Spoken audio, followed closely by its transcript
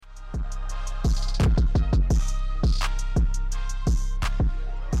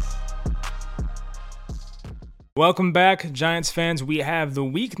Welcome back, Giants fans. We have the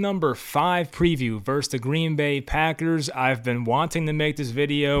week number 5 preview versus the Green Bay Packers. I've been wanting to make this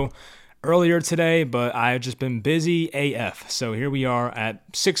video earlier today, but I've just been busy AF. So here we are at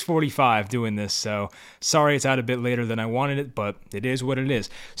 6:45 doing this. So sorry it's out a bit later than I wanted it, but it is what it is.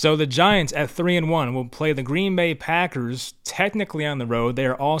 So the Giants at 3-1 will play the Green Bay Packers technically on the road. They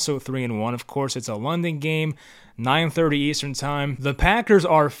are also 3-1. Of course, it's a London game. 9:30 Eastern Time. The Packers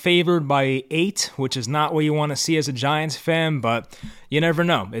are favored by 8, which is not what you want to see as a Giants fan, but you never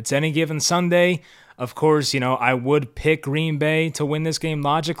know. It's any given Sunday. Of course, I would pick Green Bay to win this game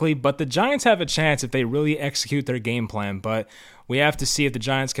logically, but the Giants have a chance if they really execute their game plan. But we have to see if the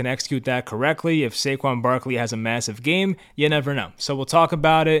Giants can execute that correctly. If Saquon Barkley has a massive game, you never know. So we'll talk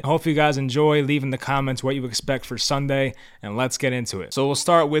about it. Hope you guys enjoy. Leave in the comments what you expect for Sunday, and let's get into it. So we'll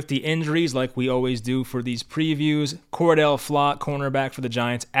start with the injuries like we always do for these previews. Cordell Flott, cornerback for the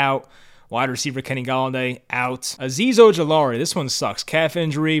Giants, out. Wide receiver Kenny Golladay, out. Azeez Ojulari, this one sucks. Calf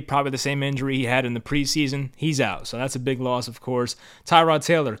injury, probably the same injury he had in the preseason. He's out, so that's a big loss, of course. Tyrod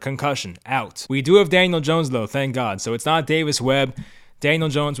Taylor, concussion, out. We do have Daniel Jones, though, thank God. So it's not Davis Webb. Daniel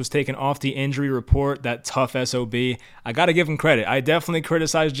Jones was taken off the injury report, that tough SOB. I got to give him credit. I definitely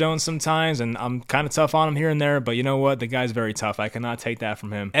criticize Jones sometimes, and I'm kind of tough on him here and there, but you know what? The guy's very tough. I cannot take that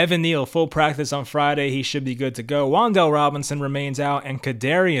from him. Evan Neal, full practice on Friday. He should be good to go. Wan'Dale Robinson remains out, and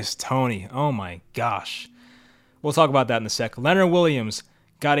Kadarius Toney. Oh my gosh. We'll talk about that in a sec. Leonard Williams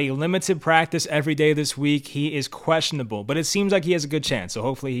got a limited practice every day this week. He is questionable, but it seems like he has a good chance, so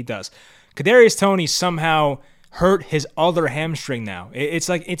hopefully he does. Kadarius Toney somehow hurt his other hamstring now. It's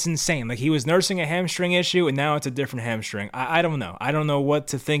insane. Like, he was nursing a hamstring issue, and now it's a different hamstring. I don't know. I don't know what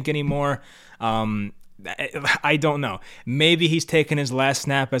to think anymore. I don't know. Maybe he's taking his last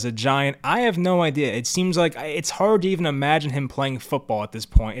snap as a Giant. I have no idea. It seems like it's hard to even imagine him playing football at this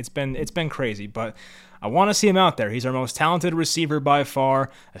point. It's been crazy, but I want to see him out there. He's our most talented receiver by far,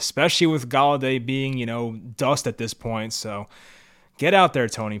 especially with Golladay being, dust at this point. So get out there,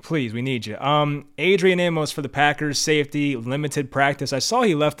 Tony, please. We need you. Adrian Amos for the Packers, safety, limited practice. I saw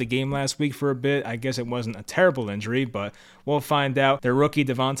he left the game last week for a bit. I guess it wasn't a terrible injury, but we'll find out. Their rookie,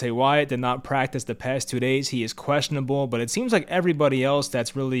 Devontae Wyatt, did not practice the past 2 days. He is questionable, but it seems like everybody else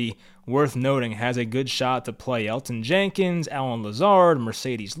that's really worth noting has a good shot to play. Elton Jenkins, Allen Lazard,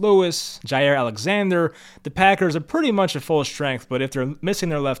 Mercedes Lewis, Jair Alexander. The Packers are pretty much at full strength, but if they're missing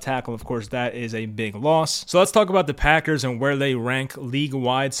their left tackle, of course, that is a big loss. So let's talk about the Packers and where they rank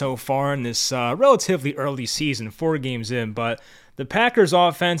league-wide so far in this relatively early season, 4 games in, but the Packers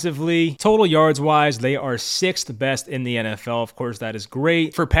offensively, total yards-wise, they are 6th best in the NFL. Of course, that is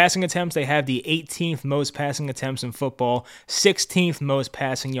great. For passing attempts, they have the 18th most passing attempts in football, 16th most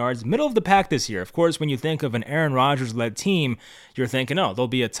passing yards, middle of the pack this year. Of course, when you think of an Aaron Rodgers-led team, you're thinking, oh, they'll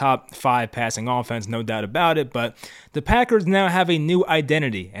be a top 5 passing offense, no doubt about it. But the Packers now have a new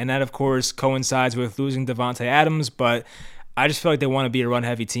identity, and that, of course, coincides with losing Davante Adams, but I just feel like they want to be a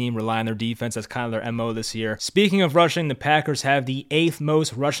run-heavy team, rely on their defense. That's kind of their MO this year. Speaking of rushing, the Packers have the 8th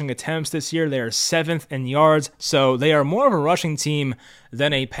most rushing attempts this year. They are 7th in yards, so they are more of a rushing team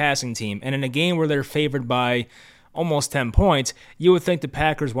than a passing team. And in a game where they're favored by almost 10 points, you would think the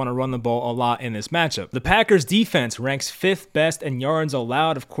Packers want to run the ball a lot in this matchup. The Packers defense ranks 5th best in yards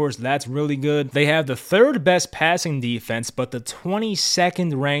allowed. Of course, that's really good. They have the 3rd best passing defense, but the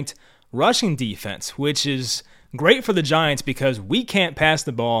 22nd ranked rushing defense, which is great for the Giants because we can't pass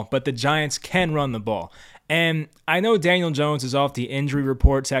the ball, but the Giants can run the ball. And I know Daniel Jones is off the injury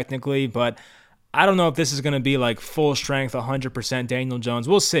report technically, but I don't know if this is going to be like full strength, 100% Daniel Jones.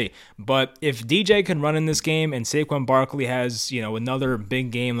 We'll see. But if DJ can run in this game and Saquon Barkley has, another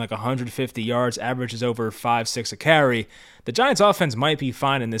big game like 150 yards, averages over 5-6 a carry, the Giants offense might be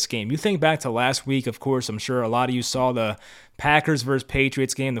fine in this game. You think back to last week, of course, I'm sure a lot of you saw the Packers versus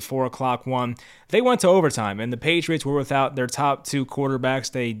Patriots game, the 4 o'clock one. They went to overtime, and the Patriots were without their top 2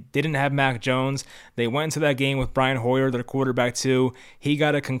 quarterbacks. They didn't have Mac Jones. They went into that game with Brian Hoyer, their quarterback, too. He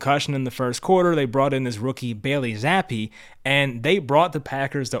got a concussion in the first quarter. They brought in this rookie, Bailey Zappi, and they brought the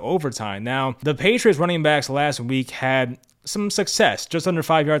Packers to overtime. Now, the Patriots running backs last week had some success, just under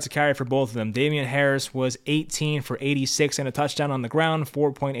 5 yards to carry for both of them. Damian Harris was 18 for 86 and a touchdown on the ground,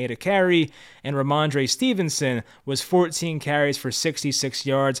 4.8 a carry, and Ramondre Stevenson was 14 carries for 66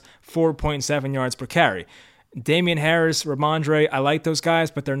 yards, 4.7 yards per carry. Damian Harris, Ramondre, I like those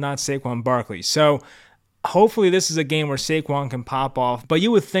guys, but they're not Saquon Barkley. So hopefully this is a game where Saquon can pop off, but you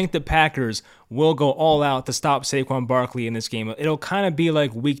would think the Packers will go all out to stop Saquon Barkley in this game. It'll kind of be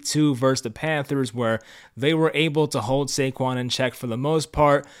like week 2 versus the Panthers, where they were able to hold Saquon in check for the most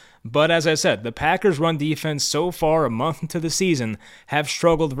part. But as I said, the Packers' run defense so far, a month into the season, have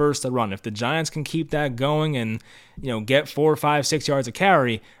struggled versus the run. If the Giants can keep that going and, get 4, 5, 6 yards of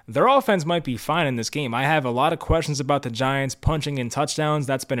carry, their offense might be fine in this game. I have a lot of questions about the Giants punching in touchdowns.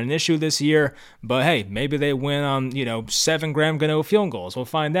 That's been an issue this year. But hey, maybe they win on, 7 Graham Gano field goals. We'll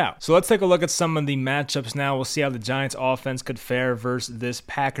find out. So let's take a look at some of the matchups now. We'll see how the Giants offense could fare versus this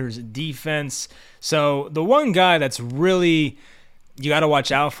Packers defense. So the one guy that's really you got to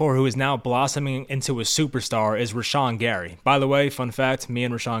watch out for, who is now blossoming into a superstar, is Rashan Gary. By the way, fun fact, me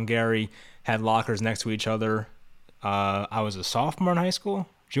and Rashan Gary had lockers next to each other. I was a sophomore in high school,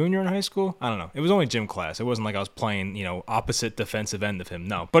 junior in high school. I don't know. It was only gym class. It wasn't like I was playing, opposite defensive end of him.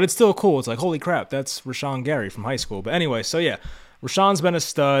 No. But it's still cool. It's like, holy crap, that's Rashan Gary from high school. But anyway, so yeah, Rashan's been a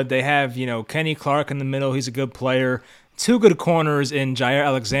stud. They have, Kenny Clark in the middle. He's a good player. 2 good corners in Jaire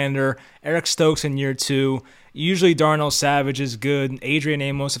Alexander, Eric Stokes in year 2. Usually Darnell Savage is good. Adrian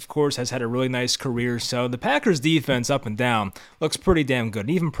Amos, of course, has had a really nice career. So the Packers defense up and down looks pretty damn good.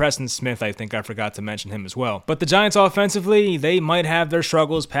 Even Preston Smith, I think I forgot to mention him as well. But the Giants offensively, they might have their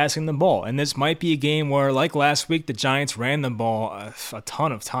struggles passing the ball. And this might be a game where, like last week, the Giants ran the ball a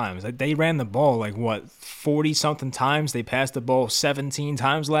ton of times. They ran the ball 40-something times. They passed the ball 17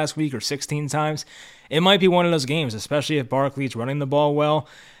 times last week or 16 times. It might be one of those games, especially if Barkley's running the ball well.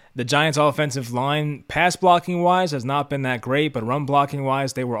 The Giants' offensive line, pass blocking-wise, has not been that great, but run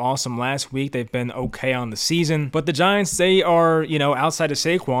blocking-wise, they were awesome last week. They've been okay on the season. But the Giants, they are, outside of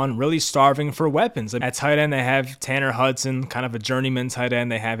Saquon, really starving for weapons. At tight end, they have Tanner Hudson, kind of a journeyman tight end.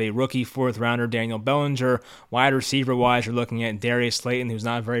 They have a rookie 4th-rounder, Daniel Bellinger. Wide receiver-wise, you're looking at Darius Slayton, who's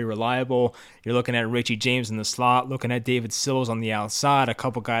not very reliable. You're looking at Richie James in the slot, looking at David Sills on the outside, a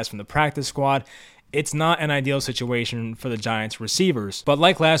couple guys from the practice squad. It's not an ideal situation for the Giants receivers. But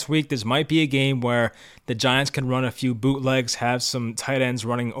like last week, this might be a game where the Giants can run a few bootlegs, have some tight ends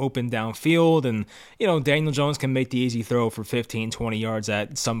running open downfield, and, Daniel Jones can make the easy throw for 15, 20 yards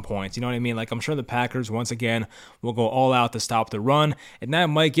at some points. You know what I mean? I'm sure the Packers, once again, will go all out to stop the run, and that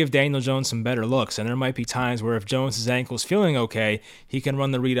might give Daniel Jones some better looks. And there might be times where if Jones' ankle's feeling okay, he can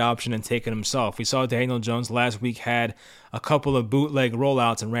run the read option and take it himself. We saw Daniel Jones last week had a couple of bootleg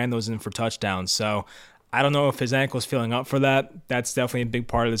rollouts and ran those in for touchdowns. So I don't know if his ankle's feeling up for that. That's definitely a big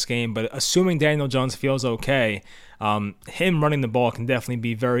part of this game. But assuming Daniel Jones feels okay, him running the ball can definitely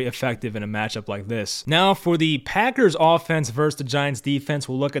be very effective in a matchup like this. Now for the Packers offense versus the Giants defense,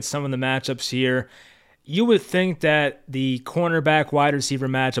 we'll look at some of the matchups here. You would think that the cornerback wide receiver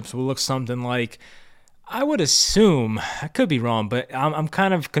matchups will look something like, I would assume, I could be wrong, but I'm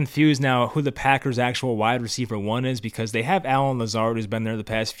kind of confused now who the Packers' actual wide receiver 1 is, because they have Allen Lazard, who's been there the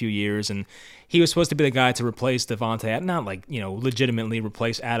past few years, and he was supposed to be the guy to replace Devontae, not legitimately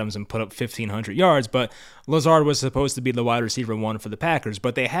replace Adams and put up 1,500 yards, but Lazard was supposed to be the wide receiver 1 for the Packers.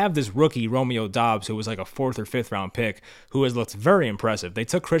 But they have this rookie, Romeo Doubs, who was like a 4th or 5th round pick, who has looked very impressive. They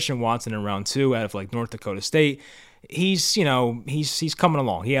took Christian Watson in round 2 out of North Dakota State. He's coming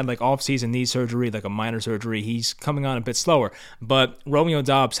along. He had off-season knee surgery, a minor surgery. He's coming on a bit slower. But Romeo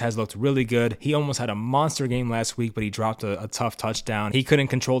Doubs has looked really good. He almost had a monster game last week, but he dropped a tough touchdown. He couldn't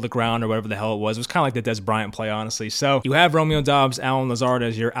control the ground or whatever the hell it was. It was kind of like the Des Bryant play, honestly. So you have Romeo Doubs, Allen Lazard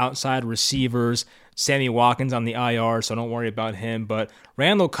as your outside receivers. Sammy Watkins on the IR, so don't worry about him. But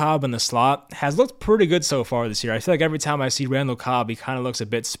Randall Cobb in the slot has looked pretty good so far this year. I feel like every time I see Randall Cobb, he kind of looks a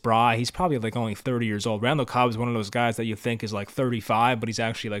bit spry. He's probably only 30 years old. Randall Cobb is one of those guys that you think is 35, but he's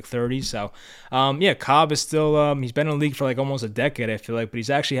actually 30. So, Cobb is still, he's been in the league for almost a decade, I feel like, but he's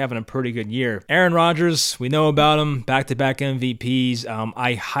actually having a pretty good year. Aaron Rodgers, we know about him, back-to-back MVPs.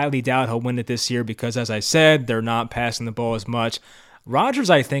 I highly doubt he'll win it this year because, as I said, they're not passing the ball as much. Rodgers,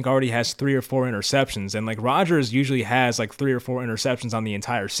 I think, already has 3 or 4 interceptions, and Rodgers usually has 3 or 4 interceptions on the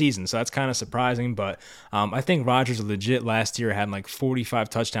entire season, so that's kind of surprising. But I think Rodgers legit last year had 45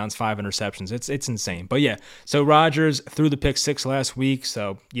 touchdowns, 5 interceptions. It's insane. But yeah, so Rodgers threw the pick 6 last week,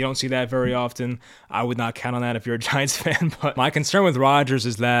 so you don't see that very often. I would not count on that if you're a Giants fan. But my concern with Rodgers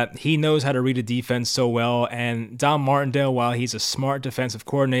is that he knows how to read a defense so well, and Don Martindale, while he's a smart defensive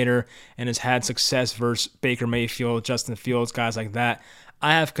coordinator and has had success versus Baker Mayfield, Justin Fields, guys like that,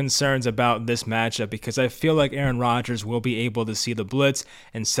 I have concerns about this matchup because I feel like Aaron Rodgers will be able to see the blitz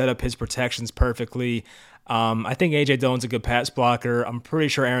and set up his protections perfectly. I think A.J. Dillon's a good pass blocker. I'm pretty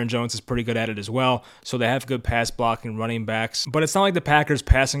sure Aaron Jones is pretty good at it as well. So they have good pass blocking running backs. But it's not like the Packers'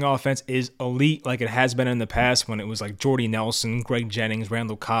 passing offense is elite like it has been in the past when it was like Jordy Nelson, Greg Jennings,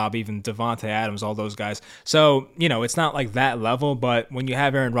 Randall Cobb, even Devontae Adams, all those guys. So, it's not like that level. But when you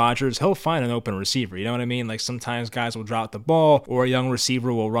have Aaron Rodgers, he'll find an open receiver. You know what I mean? Like sometimes guys will drop the ball or a young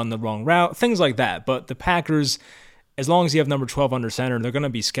receiver will run the wrong route, things like that. But the Packers, as long as you have number 12 under center, they're going to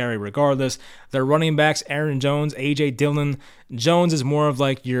be scary regardless. Their running backs, Aaron Jones, A.J. Dillon. Jones is more of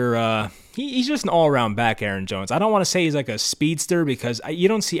like your, he's just an all-around back, Aaron Jones. I don't want to say he's like a speedster because you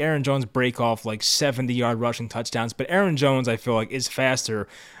don't see Aaron Jones break off like 70-yard rushing touchdowns, but Aaron Jones, I feel like, is faster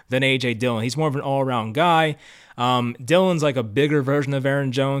than A.J. Dillon. He's more of an all-around guy. Dillon's like a bigger version of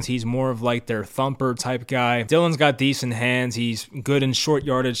Aaron Jones. He's more of like their thumper type guy. Dillon's got decent hands. He's good in short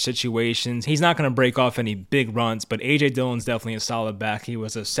yardage situations. He's not going to break off any big runs, but A.J. Dillon's definitely a solid back. He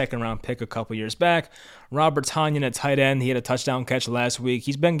was a second-round pick a couple years back. Robert Tonyan at tight end. He had a touchdown catch last week.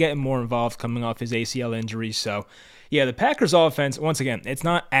 He's been getting more involved coming off his ACL injury. So, yeah, the Packers offense, once again, it's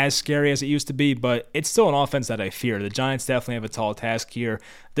not as scary as it used to be, but it's still an offense that I fear. The Giants definitely have a tall task here.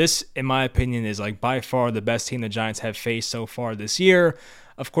 This, in my opinion, is like by far the best team the Giants have faced so far this year.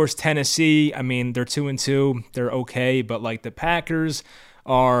 Of course, Tennessee, I mean, they're 2-2. They're okay, but like the Packers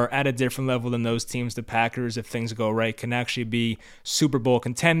are at a different level than those teams. The Packers, if things go right, can actually be Super Bowl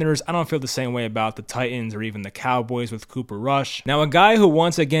contenders. I don't feel the same way about the Titans or even the Cowboys with Cooper Rush. Now, a guy who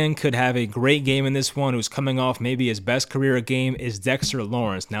once again could have a great game in this one, who's coming off maybe his best career game, is Dexter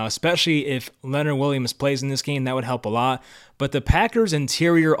Lawrence. Now, especially if Leonard Williams plays in this game, that would help a lot. But the Packers'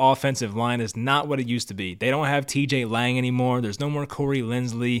 interior offensive line is not what it used to be. They don't have TJ Lang anymore. There's no more Corey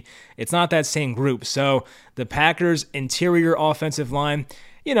Linsley. It's not that same group. So the Packers' interior offensive line,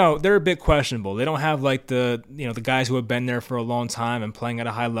 they're a bit questionable. They don't have like the guys who have been there for a long time and playing at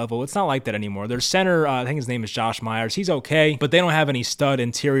a high level. It's not like that anymore. Their center, I think his name is Josh Myers. He's okay, but they don't have any stud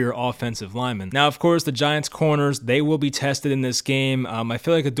interior offensive linemen. Now, of course, the Giants corners, they will be tested in this game. I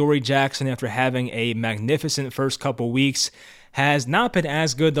feel like Adoree Jackson, after having a magnificent first couple weeks, has not been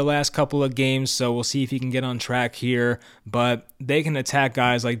as good the last couple of games, so we'll see if he can get on track here. But they can attack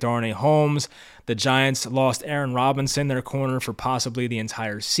guys like Darnay Holmes. The Giants lost Aaron Robinson, their corner, for possibly the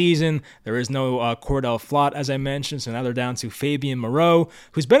entire season. There is no Cordell Flott, as I mentioned, so now they're down to Fabian Moreau,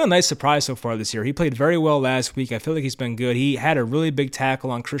 who's been a nice surprise so far this year. He played very well last week. I feel like he's been good. He had a really big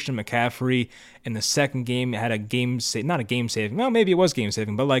tackle on Christian McCaffrey in the second game. It had not a game-saving, well, maybe it was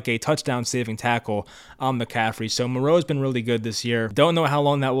game-saving, but like a touchdown-saving tackle on McCaffrey. So Moreau's been really good this year. Don't know how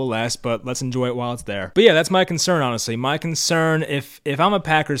long that will last, but let's enjoy it while it's there. But yeah, that's my concern, honestly. My concern, if I'm a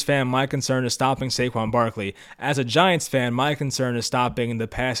Packers fan, my concern is stopping Saquon Barkley. As a Giants fan, my concern is stopping the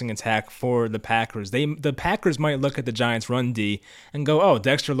passing attack for the Packers. The Packers might look at the Giants' run D and go, oh,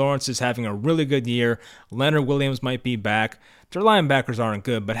 Dexter Lawrence is having a really good year. Leonard Williams might be back. Their linebackers aren't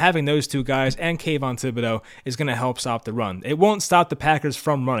good, but having those two guys and Kayvon Thibodeaux is going to help stop the run. It won't stop the Packers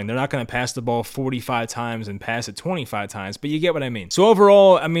from running. They're not going to pass the ball 45 times and pass it 25 times, but you get what I mean. So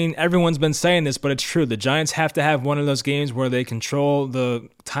overall, I mean, everyone's been saying this, but it's true. The Giants have to have one of those games where they control the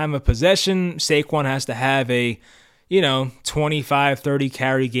time of possession. Saquon has to have a 25, 30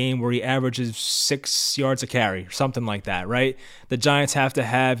 carry game where he averages 6 yards a carry or something like that, right? The Giants have to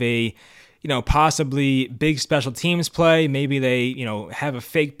have a possibly big special teams play. Maybe they, have a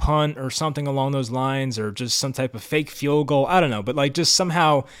fake punt or something along those lines, or just some type of fake field goal. I don't know, but like just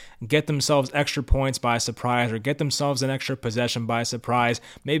somehow get themselves extra points by surprise, or get themselves an extra possession by surprise.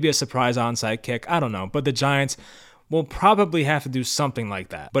 Maybe a surprise onside kick. I don't know, but the Giants will probably have to do something like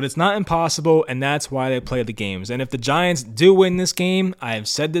that. But it's not impossible, and that's why they play the games. And if the Giants do win this game, I have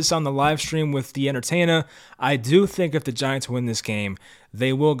said this on the live stream with the Entertainer, I do think if the Giants win this game,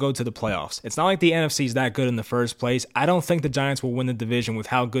 they will go to the playoffs. It's not like the NFC is that good in the first place. I don't think the Giants will win the division with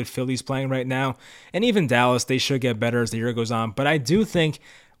how good Philly's playing right now. And even Dallas, they should get better as the year goes on. But I do think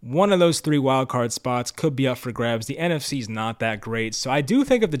one of those 3 wildcard spots could be up for grabs. The NFC is not that great. So I do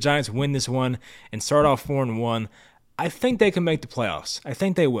think if the Giants win this one and start off 4-1, I think they can make the playoffs. I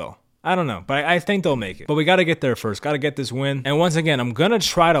think they will. I don't know, but I think they'll make it. But we got to get there first. Got to get this win. And once again, I'm going to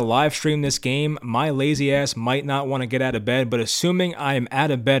try to live stream this game. My lazy ass might not want to get out of bed, but assuming I am out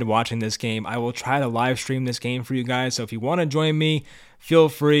of bed watching this game, I will try to live stream this game for you guys. So if you want to join me, feel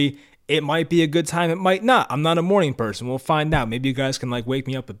free. It might be a good time. It might not. I'm not a morning person. We'll find out. Maybe you guys can wake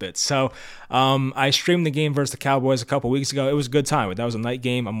me up a bit. So I streamed the game versus the Cowboys a couple weeks ago. It was a good time. That was a night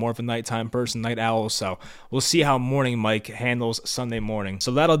game. I'm more of a nighttime person, night owl. So we'll see how Morning Mike handles Sunday morning.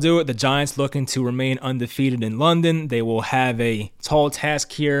 So that'll do it. The Giants looking to remain undefeated in London. They will have a tall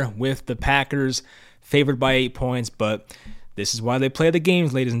task here with the Packers, favored by 8 points, but This is why they play the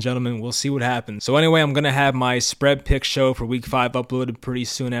games, ladies and gentlemen. We'll see what happens. So anyway, I'm going to have my spread pick show for week 5 uploaded pretty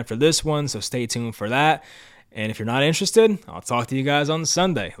soon after this one, so stay tuned for that. And if you're not interested, I'll talk to you guys on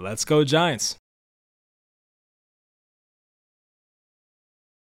Sunday. Let's go Giants.